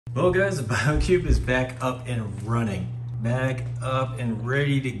Well guys, the BIOCUBE is back up and running. Back up and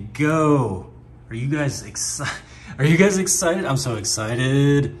ready to go. Are you guys excited? Are you guys excited? I'm so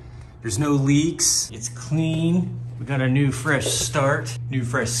excited. There's no leaks. It's clean. We got a new fresh start, new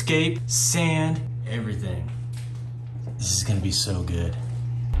fresh scape, sand, everything. This is gonna be so good.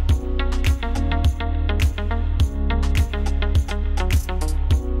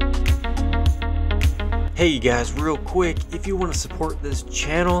 Hey you guys, real quick, if you want to support this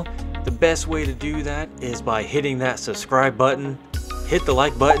channel, the best way to do that is by hitting that subscribe button, hit the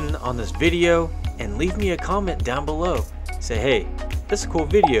like button on this video, and leave me a comment down below. Say, hey, this is a cool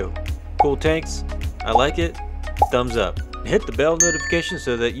video, cool tanks, I like it, thumbs up. Hit the bell notification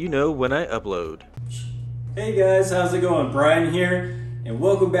so that you know when I upload. Hey guys, how's it going? Brian here, and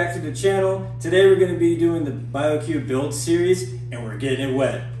welcome back to the channel. Today we're going to be doing the BIOCUBE build series, and we're getting it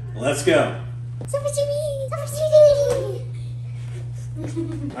wet. Let's go.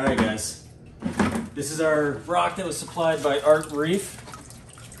 Alright guys, this is our rock that was supplied by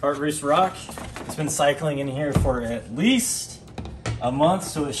Reef's rock. It's been cycling in here for at least a month,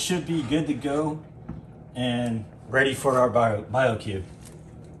 so it should be good to go and ready for our BIOCUBE.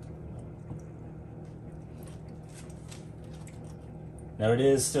 Now it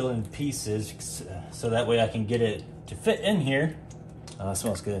is still in pieces, so that way I can get it to fit in here. Oh, it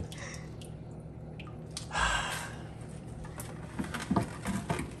smells good.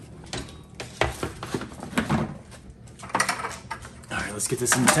 Let's get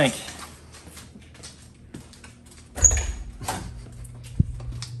this in the tank.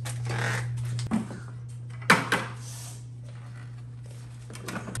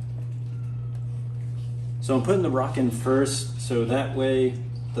 So I'm putting the rock in first, so that way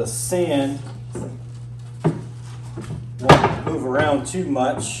the sand won't move around too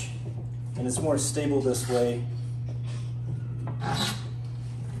much, and it's more stable this way.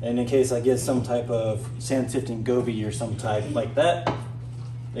 And in case I get some type of sand-sifting goby or some type like that,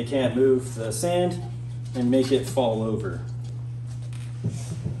 they can't move the sand and make it fall over.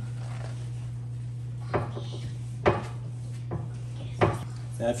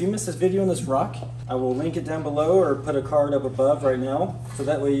 Now if you missed this video on this rock, I will link it down below or put a card up above right now, so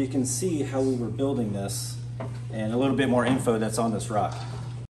that way you can see how we were building this and a little bit more info that's on this rock.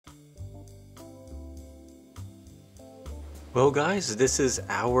 Well guys, this is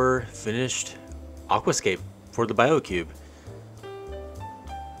our finished aquascape for the BIOCUBE.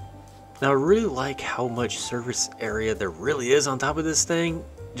 Now I really like how much surface area there really is on top of this thing.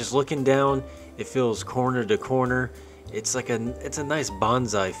 Just looking down, it feels corner to corner. It's like it's a nice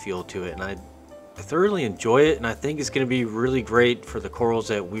bonsai feel to it, and I thoroughly enjoy it, and I think it's going to be really great for the corals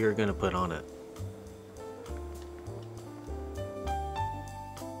that we are going to put on it.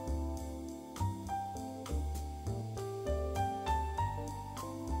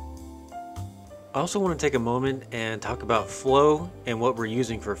 I also want to take a moment and talk about flow and what we're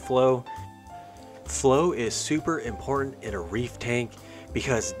using for flow. Flow is super important in a reef tank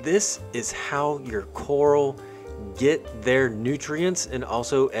because this is how your coral get their nutrients and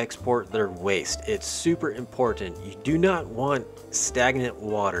also export their waste. It's super important. You do not want stagnant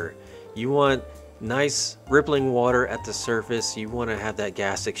water. You want nice rippling water at the surface. You want to have that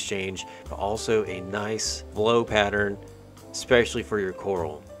gas exchange, but also a nice flow pattern, especially for your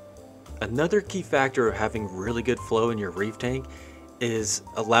coral. Another key factor of having really good flow in your reef tank is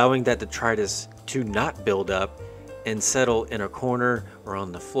allowing that detritus to not build up and settle in a corner or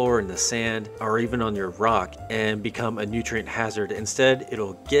on the floor in the sand or even on your rock and become a nutrient hazard. Instead,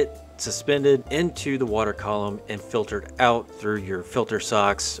 it'll get suspended into the water column and filtered out through your filter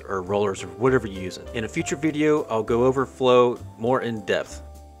socks or rollers or whatever you're using. In a future video, I'll go over flow more in depth.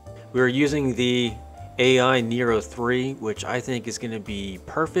 We are using the AI Nero 3, which I think is going to be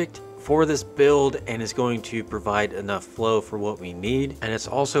perfect for this build and is going to provide enough flow for what we need, and it's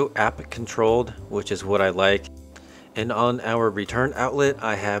also app controlled, which is what I like. And on our return outlet,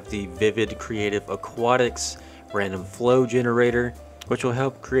 I have the Vivid Creative Aquatics random flow generator, which will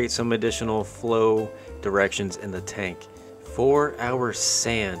help create some additional flow directions in the tank. For our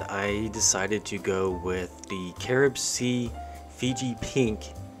sand, I decided to go with the Carib Sea Fiji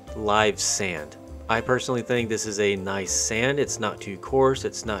Pink Live Sand. I personally think this is a nice sand. It's not too coarse,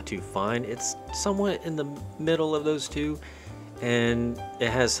 it's not too fine. It's somewhat in the middle of those two, and it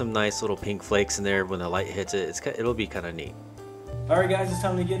has some nice little pink flakes in there when the light hits it. It'll be kind of neat. All right guys, it's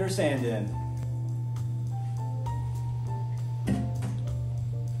time to get our sand in.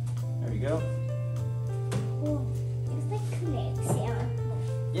 There we go. Oh, it's like connection.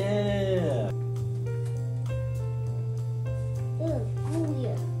 Yeah. Oh,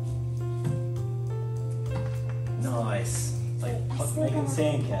 yeah. Nice. Like making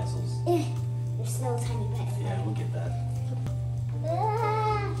sandcastles. There's no tiny bit. Yeah, we'll get that.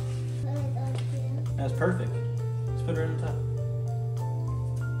 Ah, That's perfect. Let's put it right on top.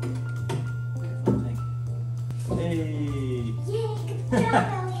 Hey! yay, good job,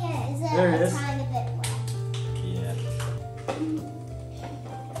 Elliot. Is it There it a is. tiny bit wet? Yeah.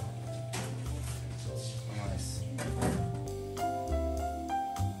 Nice.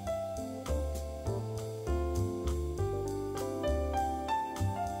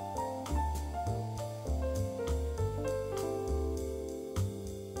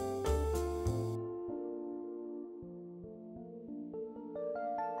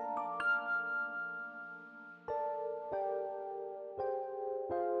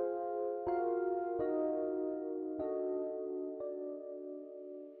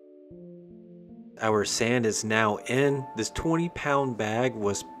 Our sand is now in. This 20-pound bag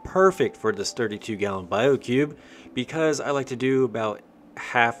was perfect for this 32-gallon BIOCUBE because I like to do about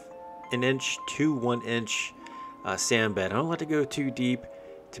half an inch to 1 inch sand bed. I don't like to go too deep,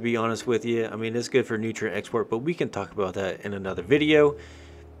 to be honest with you. I mean, it's good for nutrient export, but we can talk about that in another video.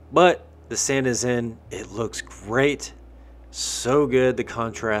 But the sand is in. It looks great. So good. The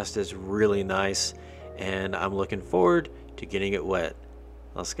contrast is really nice, and I'm looking forward to getting it wet.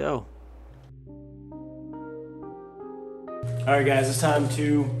 Let's go. All right, guys, it's time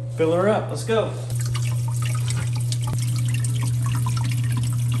to fill her up. Let's go.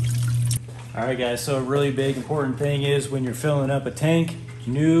 All right, guys, so a really big important thing is when you're filling up a tank,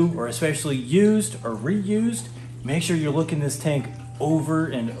 new or especially used or reused, make sure you're looking this tank over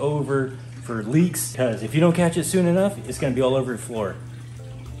and over for leaks, because if you don't catch it soon enough, it's gonna be all over your floor.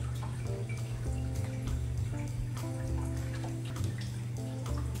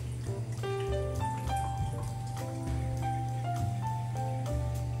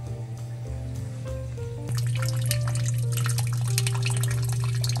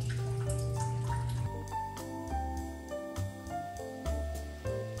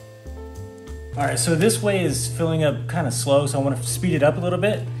 All right, so this way is filling up kind of slow, so I want to speed it up a little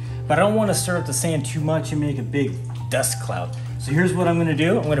bit, but I don't want to stir up the sand too much and make a big dust cloud. So here's what I'm going to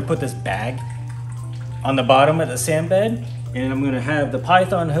do. I'm going to put this bag on the bottom of the sand bed, and I'm going to have the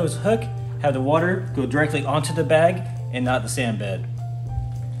Python hose hook, have the water go directly onto the bag and not the sand bed.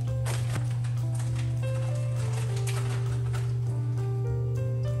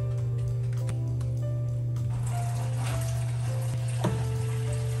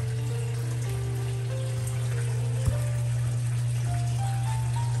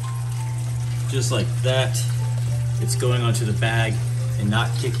 Just like that, it's going onto the bag and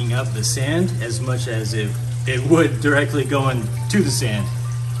not kicking up the sand as much as it would directly going to the sand.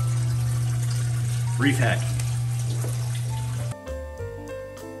 Reef hack.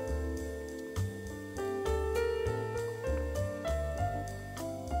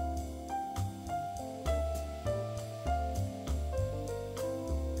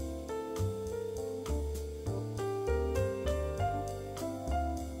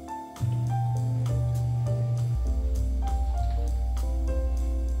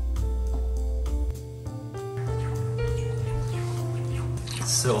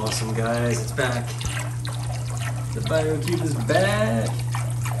 So awesome, guys, it's back. The BIOCUBE is back.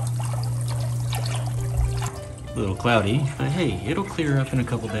 A little cloudy, but hey, it'll clear up in a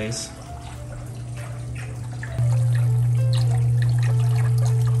couple days.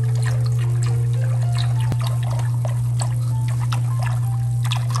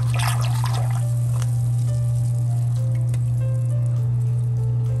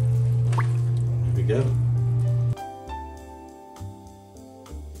 Here we go.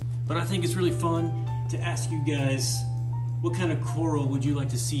 But I think it's really fun to ask you guys, what kind of coral would you like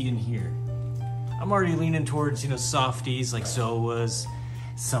to see in here? I'm already leaning towards, softies like zoas,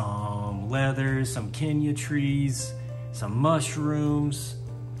 some leathers, some Kenya trees, some mushrooms,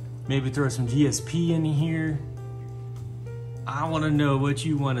 maybe throw some GSP in here. I want to know what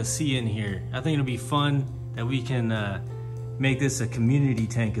you want to see in here. I think it'll be fun that we can make this a community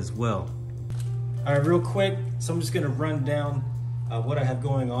tank as well. All right, real quick, so I'm just gonna run down what I have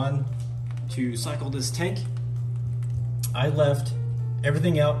going on to cycle this tank. I left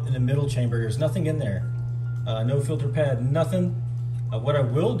everything out in the middle chamber. There's nothing in there. No filter pad, nothing. What I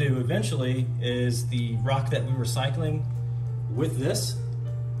will do eventually is the rock that we were cycling with this.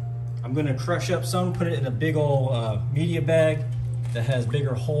 I'm gonna crush up some, put it in a big old media bag that has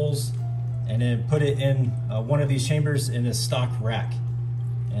bigger holes, and then put it in one of these chambers in this stock rack.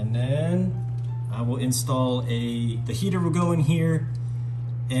 And then I will install the heater will go in here,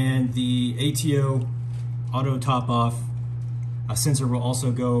 and the ATO auto top off sensor will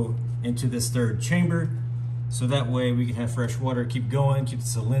also go into this third chamber. So that way we can have fresh water, keep going, keep the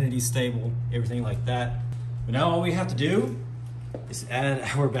salinity stable, everything like that. But now all we have to do is add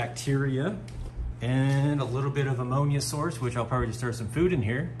our bacteria and a little bit of ammonia source, which I'll probably just throw some food in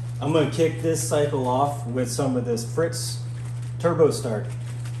here. I'm gonna kick this cycle off with some of this Fritz Turbo Start.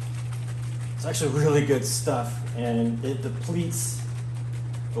 It's actually really good stuff, and it depletes,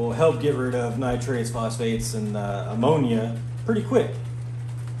 it will help get rid of nitrates, phosphates, and ammonia pretty quick.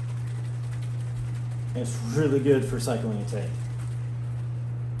 And it's really good for cycling a tank.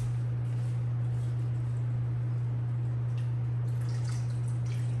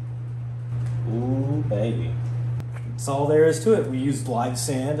 Ooh, baby. That's all there is to it. We used live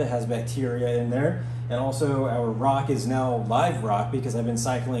sand that has bacteria in there. And also our rock is now live rock because I've been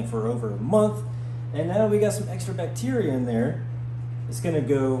cycling for over a month. And now we got some extra bacteria in there. It's gonna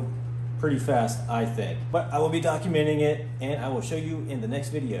go pretty fast, I think. But I will be documenting it and I will show you in the next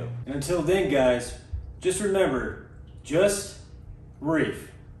video. And until then, guys, just remember, just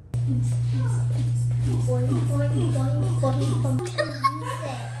reef.